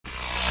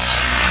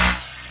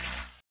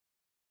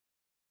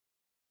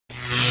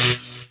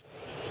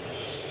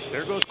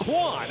There goes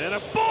Quan, and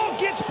a ball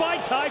gets by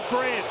Ty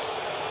France.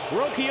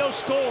 Rocchio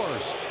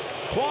scores.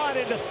 Quan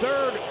into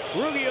third.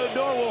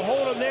 Ruggiero will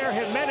hold him there.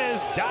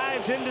 Gimenez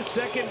dives into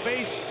second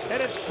base, and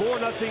it's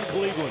 4-0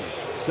 Cleveland.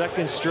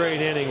 Second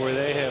straight inning where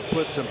they have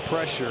put some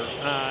pressure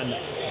on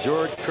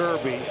George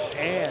Kirby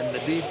and the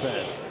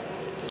defense.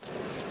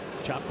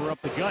 Chopper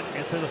up the gut.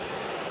 It's a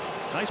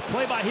nice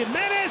play by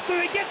Gimenez. Do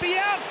they get the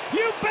out?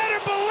 You better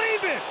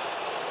believe it.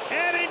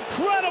 An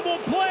incredible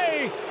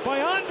play by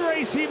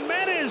Andrés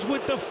Giménez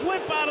with the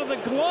flip out of the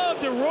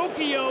glove to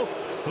Rocchio,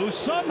 who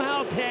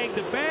somehow tagged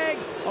the bag,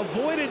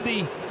 avoided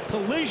the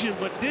collision,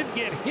 but did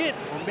get hit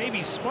or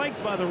maybe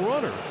spiked by the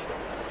runner.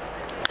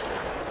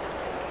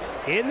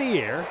 In the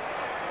air,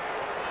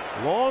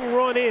 long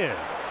run in,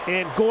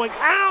 and going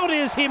out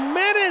is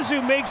Giménez,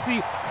 who makes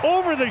the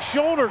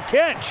over-the-shoulder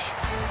catch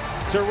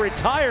to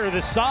retire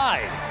the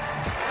side.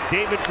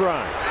 David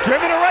Fry,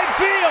 driven to right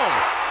field.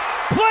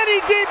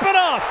 Plenty deep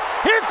enough.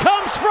 Here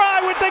comes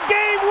Fry with the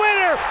game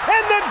winner,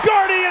 and the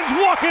Guardians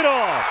walk it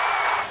off.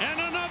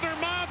 And another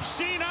mob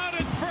scene out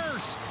at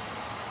first.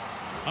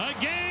 A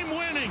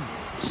game-winning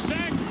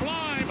sac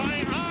fly by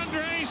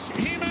Andrés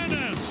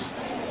Giménez.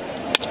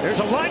 There's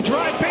a line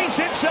drive, base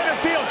hit center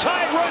field.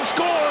 Tied run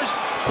scores.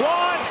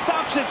 Quan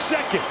stops at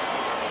second.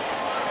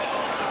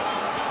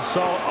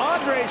 So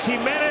Andrés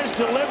Giménez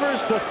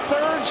delivers the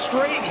third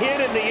straight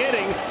hit in the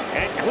inning,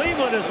 and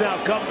Cleveland has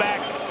now come back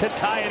to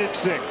tie it at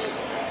 6.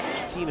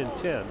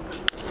 10.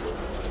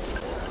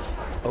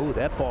 Oh,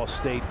 that ball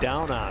stayed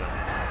down on him.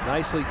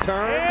 Nicely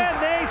turned.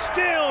 And they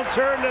still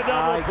turn the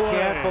double play. I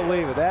can't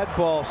believe it. That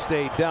ball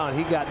stayed down.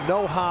 He got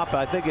no hop.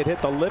 I think it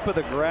hit the lip of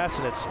the grass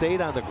and it stayed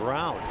on the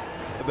ground.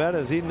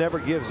 Giménez, he never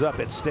gives up.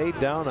 It stayed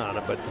down on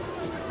him, but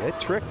it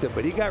tricked him.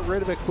 But he got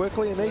rid of it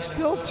quickly, and they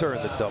still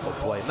turned the double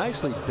play.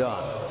 Nicely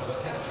done.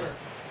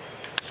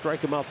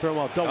 Strike him out, throw him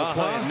out, double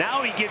play. And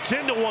now he gets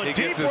into one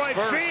deep right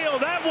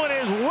field. That one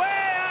is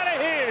way out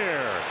of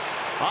here.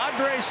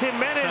 Andrés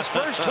Giménez,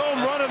 first home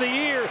run of the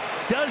year,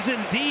 does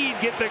indeed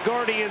get the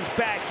Guardians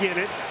back in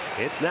it.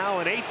 It's now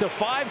an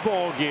 8-5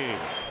 ball game.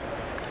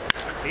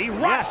 He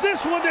rocks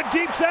this one to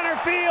deep center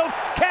field.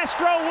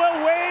 Castro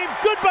will wave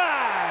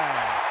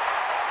goodbye.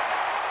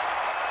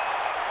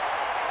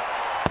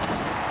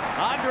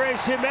 Andrés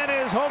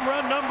Giménez, home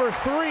run number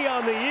 3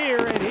 on the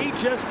year, and he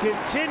just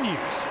continues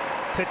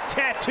to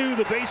tattoo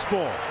the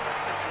baseball.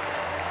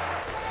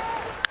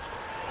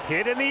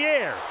 Hit in the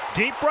air,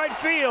 deep right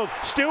field.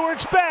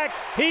 Stewart's back.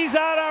 He's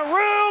out of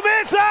room.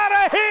 It's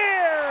out of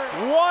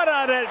here. What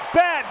an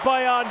at-bat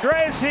by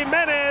Andrés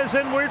Giménez,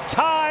 and we're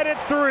tied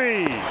at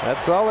 3.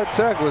 That's all it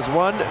took, was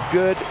one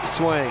good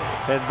swing.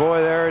 And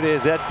boy, there it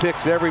is. That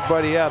picks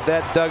everybody up.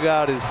 That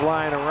dugout is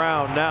flying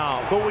around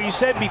now. But what you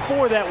said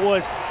before that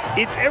was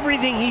it's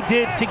everything he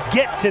did to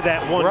get to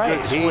that one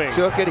good swing. He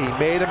took it, he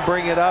made him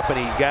bring it up, and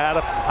he got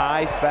a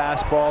high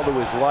fastball to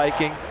his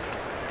liking.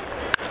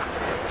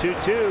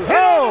 2-2.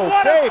 Oh,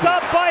 what baby. a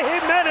stop by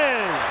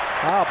Giménez.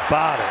 How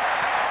about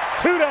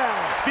it? 2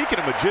 down. Speaking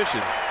of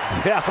magicians.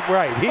 Yeah,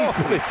 right. He's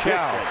Holy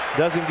cow.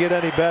 Doesn't get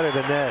any better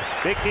than this.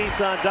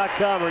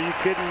 BigNissan.com, are you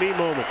kidding me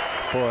moment.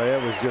 Boy,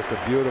 it was just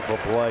a beautiful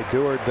play.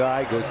 Do or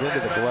die, goes into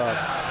the glove.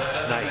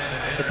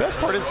 Nice. The best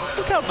part is, just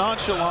look how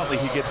nonchalantly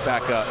he gets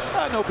back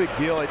up. No big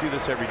deal. I do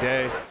this every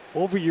day.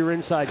 Over your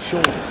inside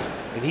shoulder,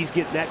 and he's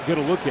getting that good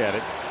a look at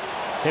it.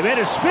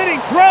 Giménez spinning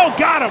throw,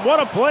 got him. What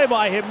a play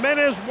by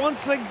Giménez.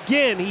 Once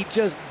again, he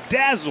just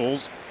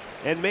dazzles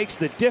and makes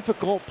the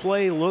difficult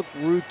play look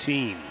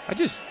routine. I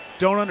just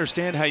don't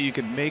understand how you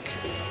can make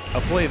a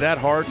play that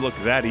hard look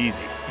that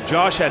easy.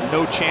 Josh had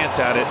no chance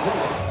at it,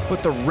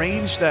 but the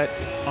range that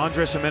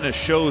Andrés Giménez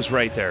shows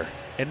right there,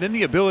 and then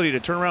the ability to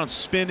turn around,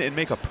 spin, and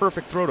make a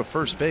perfect throw to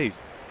first base.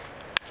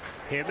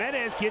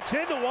 Giménez gets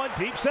into one,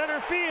 deep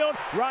center field.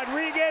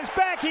 Rodriguez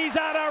back, he's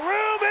out of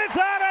room, it's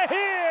out of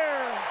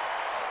here!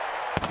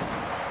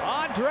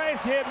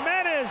 Andrés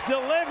Giménez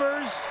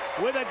delivers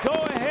with a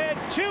go-ahead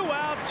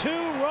 2-out,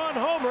 2-run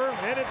homer,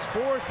 and it's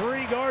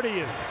 4-3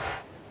 Guardians.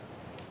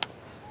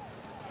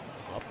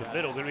 Up the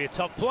middle, going to be a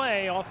tough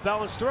play.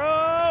 Off-balance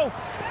throw.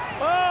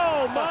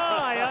 Oh,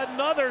 my.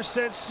 Another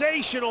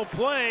sensational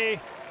play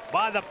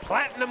by the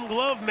Platinum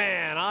Glove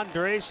man,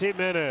 Andrés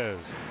Giménez.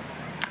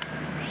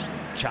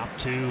 Chop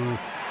to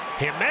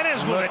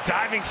Giménez with a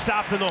diving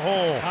stop in the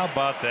hole. How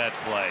about that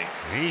play?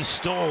 He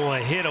stole a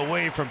hit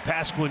away from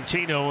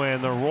Pasquantino,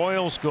 and the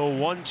Royals go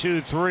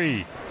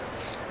 1-2-3.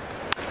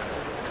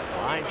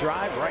 Line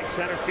drive, right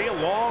center field,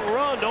 long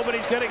run.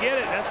 Nobody's going to get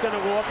it. That's going to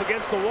go up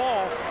against the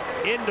wall.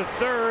 Into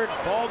third.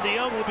 Paul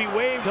DeYoung will be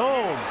waved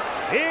home.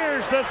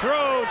 Here's the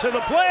throw to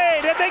the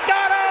plate, and they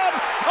got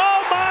him!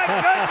 Oh my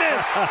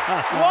goodness!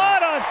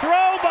 What a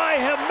throw by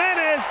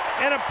Giménez,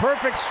 and a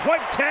perfect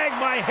swipe tag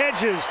by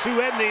Hedges to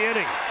end the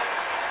inning.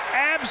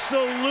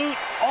 Absolute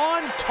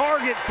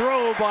on-target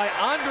throw by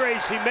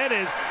Andrés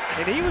Giménez,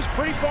 and he was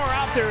pretty far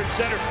out there in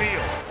center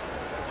field.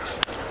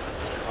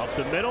 Up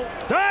the middle,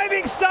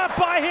 diving stop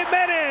by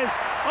Giménez.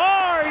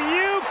 Are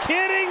you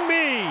kidding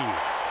me?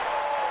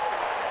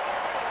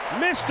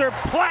 Mr.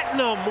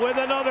 Platinum with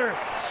another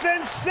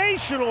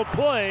sensational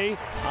play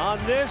on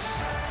this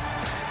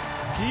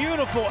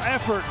beautiful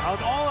effort,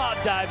 an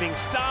all-out diving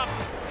stop.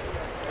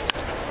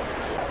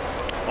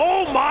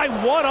 Oh my,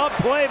 what a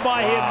play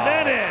by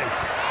Gimenez.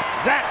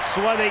 That's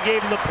why they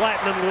gave him the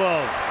Platinum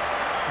Glove.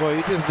 Well,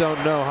 you just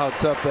don't know how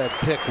tough that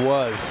pick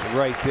was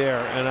right there.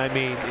 And I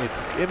mean,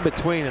 it's in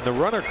between, and the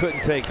runner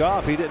couldn't take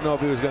off. He didn't know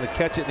if he was going to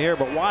catch it in the air,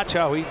 but watch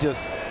how he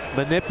just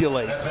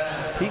manipulates.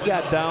 He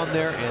got down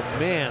there, and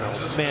man,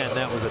 oh man,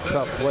 that was a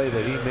tough play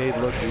that he made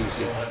look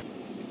easy.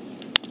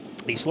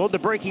 He slowed the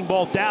breaking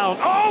ball down.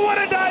 Oh, what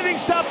a diving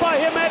stop by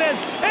Gimenez,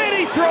 and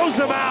he throws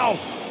him out.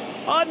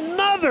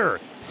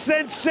 Another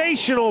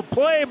sensational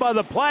play by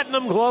the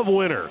Platinum Glove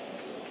winner.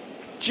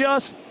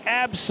 Just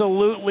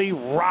absolutely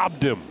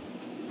robbed him.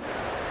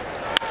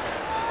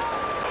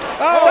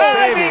 Oh,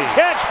 diving baby.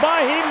 catch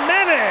by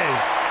Gimenez.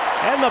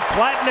 And the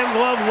Platinum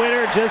Glove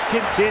winner just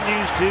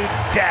continues to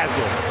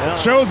dazzle. Well,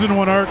 Chosen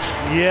one, Arch.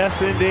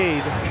 yes,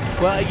 indeed.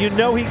 Well, you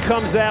know he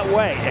comes that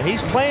way, and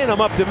he's playing him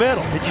up the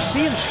middle. Did you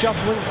see him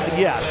shuffling?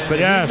 Yes, but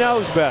Yes. he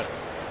knows better.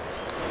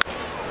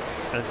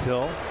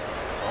 Until.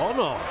 Oh,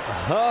 no.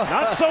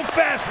 Not so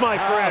fast, my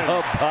friend. How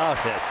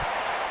about it?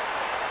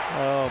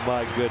 Oh,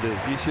 my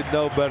goodness. You should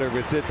know better. If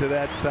it's hit to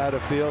that side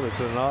of the field, it's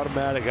an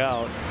automatic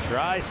out.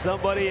 Try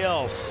somebody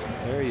else.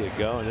 There you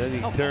go. And then he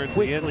How turns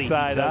the quickly he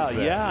inside does out.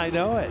 that. Yeah, I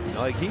know it.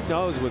 Like, he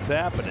knows what's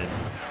happening.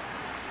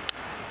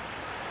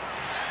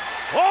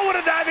 Oh, what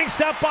a diving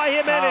stop by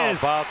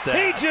Gimenez. How about that?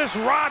 He just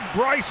robbed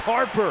Bryce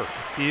Harper.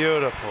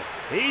 Beautiful.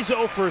 He's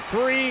 0 for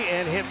 3,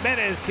 and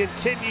Gimenez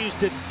continues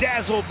to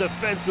dazzle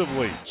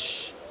defensively.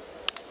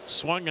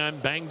 Swung on,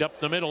 banged up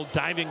the middle,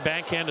 diving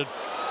backhanded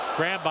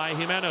grab by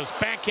Gimenez.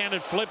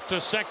 Backhanded flip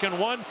to second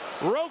one.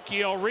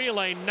 Rocchio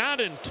relay not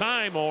in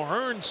time.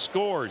 O'Hearn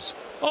scores.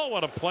 Oh,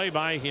 what a play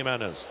by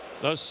Gimenez.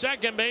 The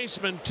second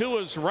baseman to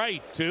his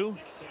right, too.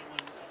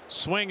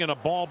 Swing and a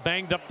ball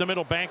banged up the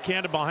middle,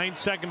 backhanded behind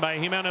second by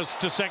Gimenez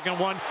to second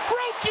one.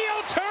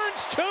 Rocchio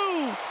turns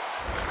two.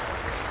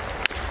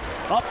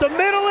 Up the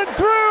middle and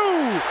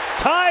through.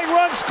 Tying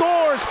run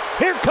scores.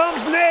 Here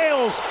comes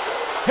Nails.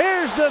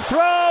 Here's the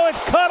throw. It's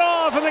cut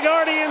off, and the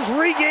Guardians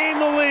regain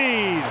the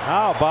lead.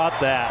 How about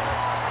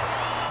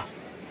that?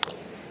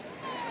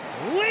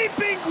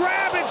 Leaping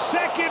grab at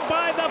second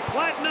by the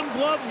Platinum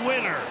Glove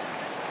winner.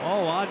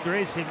 Oh,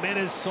 Andrés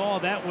Giménez saw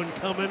that one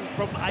coming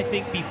from, I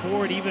think,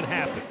 before it even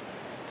happened.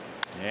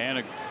 And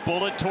a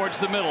bullet towards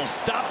the middle.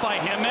 Stopped by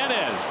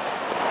Gimenez.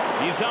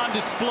 He's on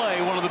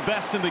display, one of the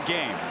best in the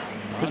game.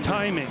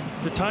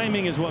 The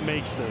timing is what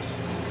makes this.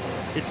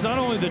 It's not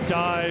only the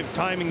dive,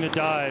 timing the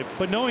dive,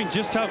 but knowing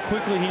just how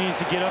quickly he needs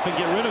to get up and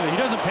get rid of it. He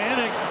doesn't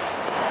panic.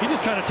 He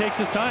just kind of takes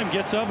his time,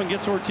 gets up and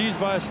gets Ortiz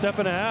by a step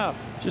and a half.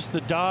 Just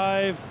the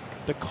dive,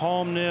 the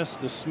calmness,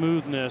 the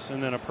smoothness,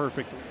 and then a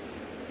perfect.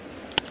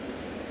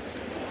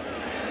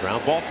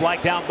 Ground ball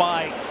flagged down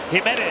by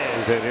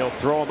Giménez, and he'll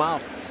throw him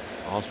out.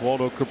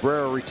 Oswaldo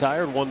Cabrera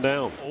retired, one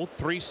down.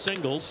 0-3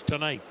 singles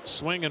tonight.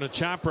 Swing and a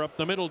chopper up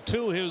the middle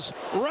to his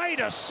right.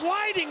 A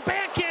sliding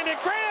backhanded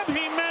grab.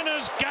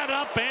 Gimenez got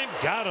up and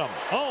got him.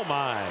 Oh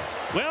my.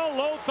 Well,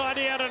 Lowe thought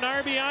he had an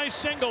RBI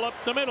single up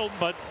the middle,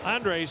 but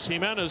Andrés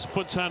Giménez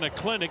puts on a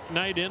clinic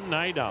night in,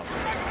 night out.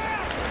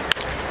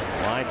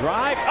 Line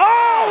drive.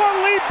 Oh, a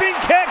leaping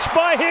catch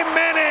by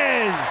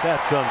Giménez.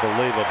 That's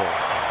unbelievable.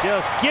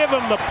 Just give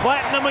him the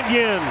Platinum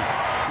again.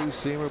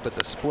 Two-seamer, but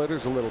the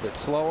splitter's a little bit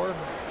slower.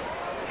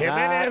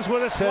 Giménez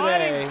with a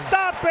sliding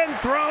stop and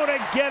throw to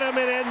get him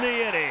and end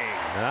the inning.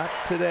 Not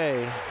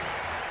today.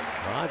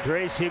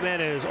 Andrés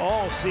Giménez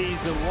all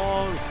season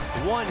long,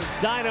 one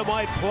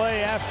dynamite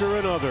play after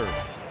another.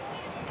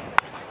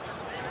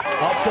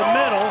 Up the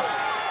middle,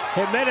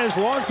 Giménez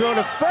long throw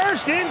to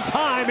first in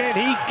time, and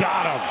he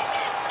got him.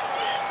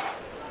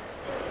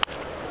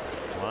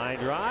 Line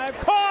drive,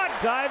 caught,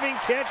 diving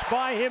catch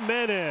by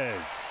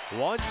Giménez.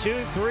 1,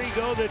 2, 3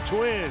 go the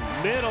Twins.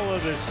 Middle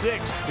of the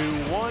 6th,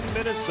 2-1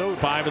 Minnesota.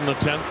 5 in the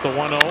 10th, the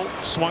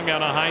 1-0. Swung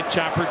on a high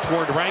chopper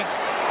toward right.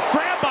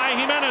 Grab by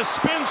Giménez,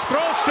 spins,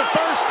 throws to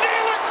first.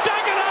 Naylor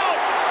dug it out.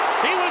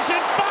 He was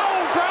in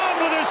foul ground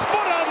with his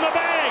foot on the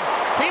bag.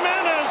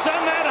 Giménez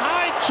on that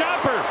high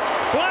chopper.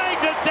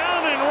 Flagged it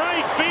down in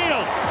right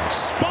field.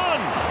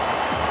 Spun.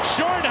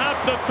 Short hop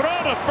the throw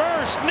to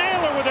first.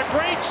 Naylor with a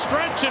great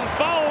stretch in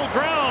foul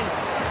ground.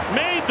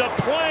 Made the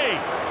play.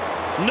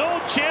 No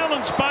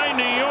challenge by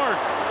New York.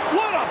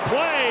 What a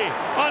play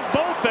on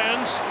both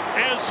ends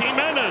as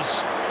Giménez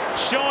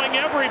showing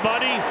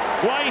everybody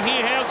why he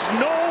has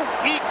no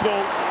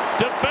equal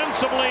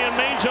defensively in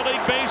Major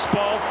League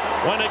Baseball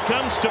when it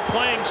comes to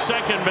playing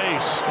second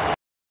base.